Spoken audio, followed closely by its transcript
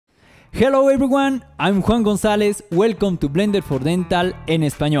Hello everyone, I'm Juan González. Welcome to Blender for Dental en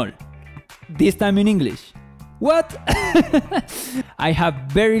español. This time in English. What? I have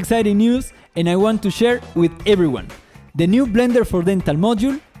very exciting news and I want to share with everyone. The new Blender for Dental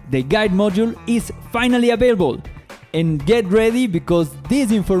module, the guide module, is finally available. And get ready because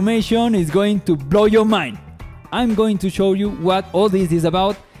this information is going to blow your mind. I'm going to show you what all this is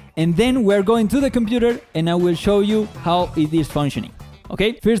about, and then we're going to the computer and I will show you how it is functioning.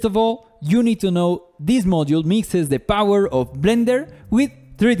 Okay, first of all, you need to know this module mixes the power of Blender with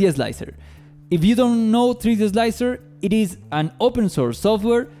 3D Slicer. If you don't know 3D Slicer, it is an open source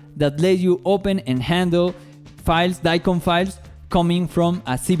software that lets you open and handle files, DICOM files, coming from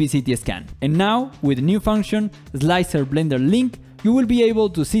a CBCT scan. And now, with the new function, Slicer Blender Link, you will be able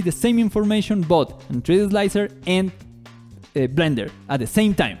to see the same information both on 3D Slicer and Blender at the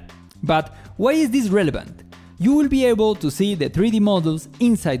same time. But why is this relevant? You will be able to see the 3D models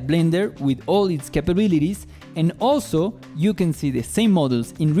inside Blender with all its capabilities, and also you can see the same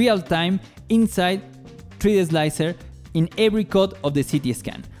models in real time inside 3D Slicer in every cut of the CT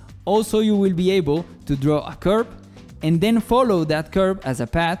scan. Also, you will be able to draw a curve and then follow that curve as a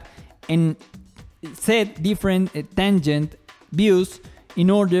path and set different tangent views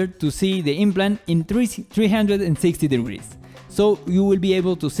in order to see the implant in 360 degrees. So you will be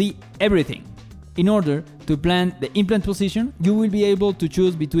able to see everything. In order to plan the implant position, you will be able to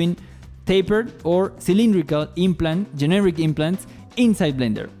choose between tapered or cylindrical implant, generic implants inside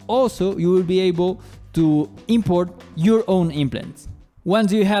Blender. Also, you will be able to import your own implants.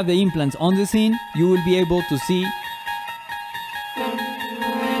 Once you have the implants on the scene, you will be able to see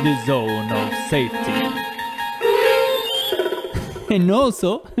the zone of safety. And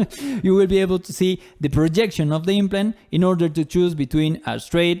also, you will be able to see the projection of the implant in order to choose between a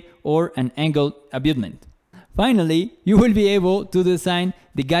straight or an angled abutment. Finally, you will be able to design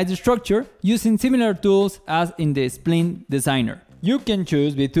the guide structure using similar tools as in the Splint Designer. You can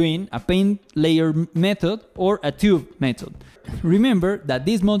choose between a paint layer method or a tube method. Remember that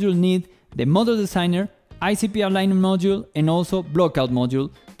this module needs the Model Designer, ICP alignment module, and also blockout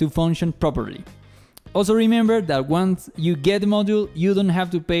module to function properly. Also remember that once you get the module, you don't have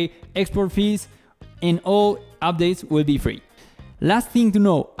to pay export fees and all updates will be free. Last thing to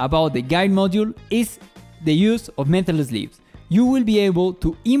know about the guide module is the use of metal sleeves. You will be able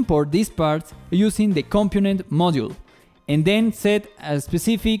to import these parts using the component module and then set a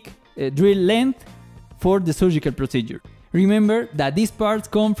specific drill length for the surgical procedure. Remember that these parts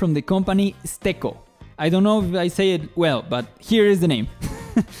come from the company Steco. I don't know if I say it well, but here is the name.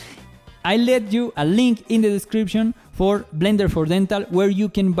 I left you a link in the description for Blender for Dental where you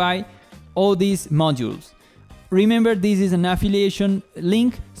can buy all these modules. Remember, this is an affiliation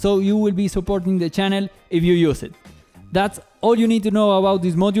link, so you will be supporting the channel if you use it. That's all you need to know about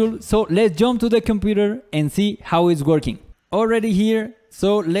this module, so let's jump to the computer and see how it's working. Already here,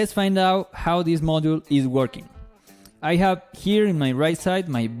 so let's find out how this module is working. I have here in my right side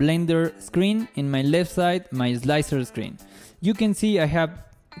my Blender screen, in my left side my Slicer screen. You can see I have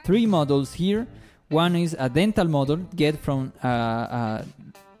three models here. One is a dental model, get from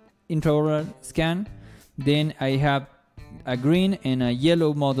intraoral scan. Then I have a green and a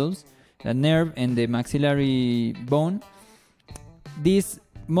yellow models, the nerve and the maxillary bone. These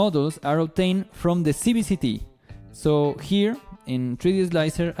models are obtained from the CBCT. So here in 3D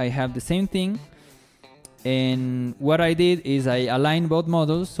Slicer I have the same thing, and what I did is I aligned both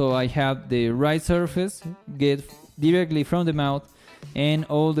models, so I have the right surface get directly from the mouth, and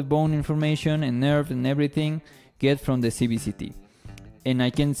all the bone information and nerve and everything get from the CBCT, and I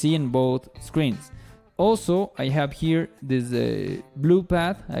can see in both screens. Also, I have here this blue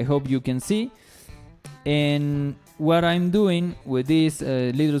path, I hope you can see, and what I'm doing with this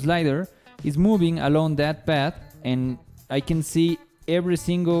little slider is moving along that path, and I can see every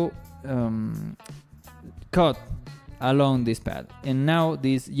single cut along this path. And now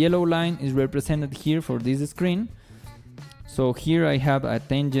this yellow line is represented here for this screen. So here I have a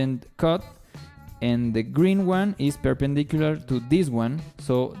tangent cut, and the green one is perpendicular to this one,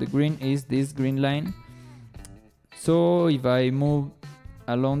 so the green is this green line. So if I move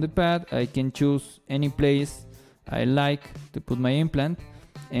along the path, I can choose any place I like to put my implant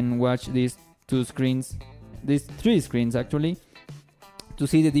and watch these two screens, these three screens actually, to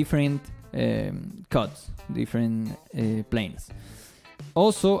see the different cuts, different planes.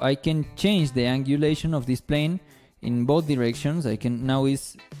 Also, I can change the angulation of this plane in both directions. I can, now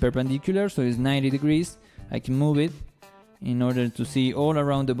it's perpendicular, so it's 90 degrees. I can move it in order to see all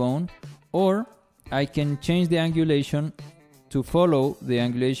around the bone, or I can change the angulation to follow the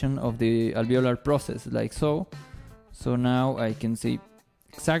angulation of the alveolar process, like so. So now I can see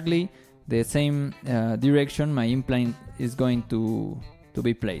exactly the same direction my implant is going to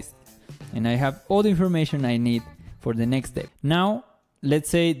be placed. And I have all the information I need for the next step. Now, let's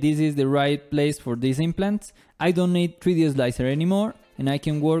say this is the right place for these implants. I don't need 3D slicer anymore, and I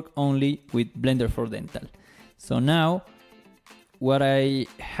can work only with Blender for Dental. So now, what I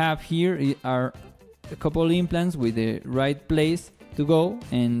have here are a couple implants with the right place to go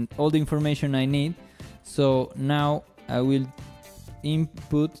and all the information I need. So now I will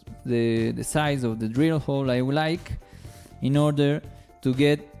input the size of the drill hole I would like in order to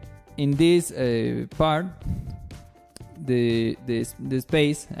get in this part the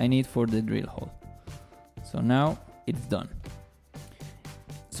space I need for the drill hole. So now it's done.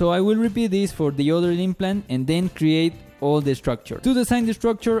 So I will repeat this for the other implant and then create all the structure. To design the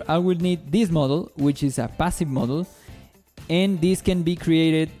structure, I will need this model, which is a passive model, and this can be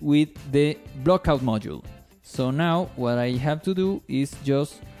created with the blockout module. So now what I have to do is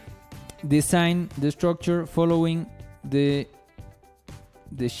just design the structure following the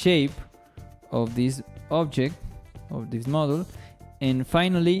shape of this object, of this model, and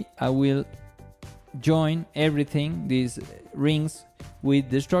finally I will join everything, these rings, with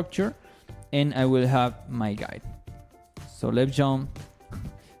the structure, and I will have my guide. So let's jump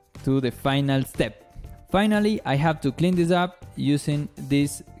to the final step. Finally, I have to clean this up using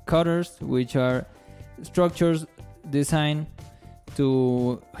these cutters, which are structures designed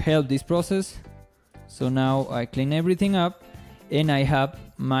to help this process. So now I clean everything up and I have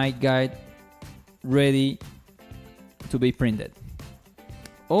my guide ready to be printed.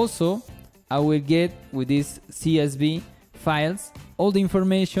 Also, I will get with these CSV files all the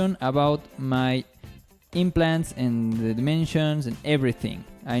information about my implants and the dimensions and everything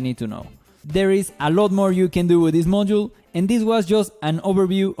I need to know. There is a lot more you can do with this module, and this was just an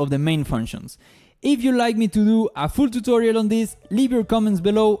overview of the main functions. If you'd like me to do a full tutorial on this, leave your comments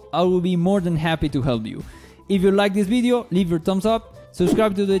below. I will be more than happy to help you. If you like this video, leave your thumbs up,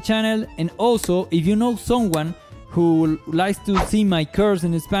 subscribe to the channel, and also if you know someone who likes to see my course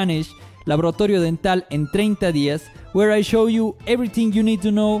in Spanish, Laboratorio Dental en 30 días, where I show you everything you need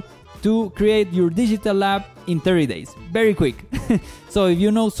to know to create your digital lab in 30 days. Very quick. So if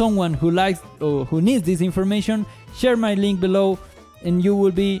you know someone who likes or who needs this information, share my link below and you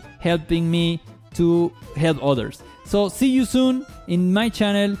will be helping me to help others. So see you soon in my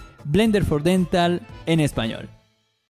channel Blender for Dental en español.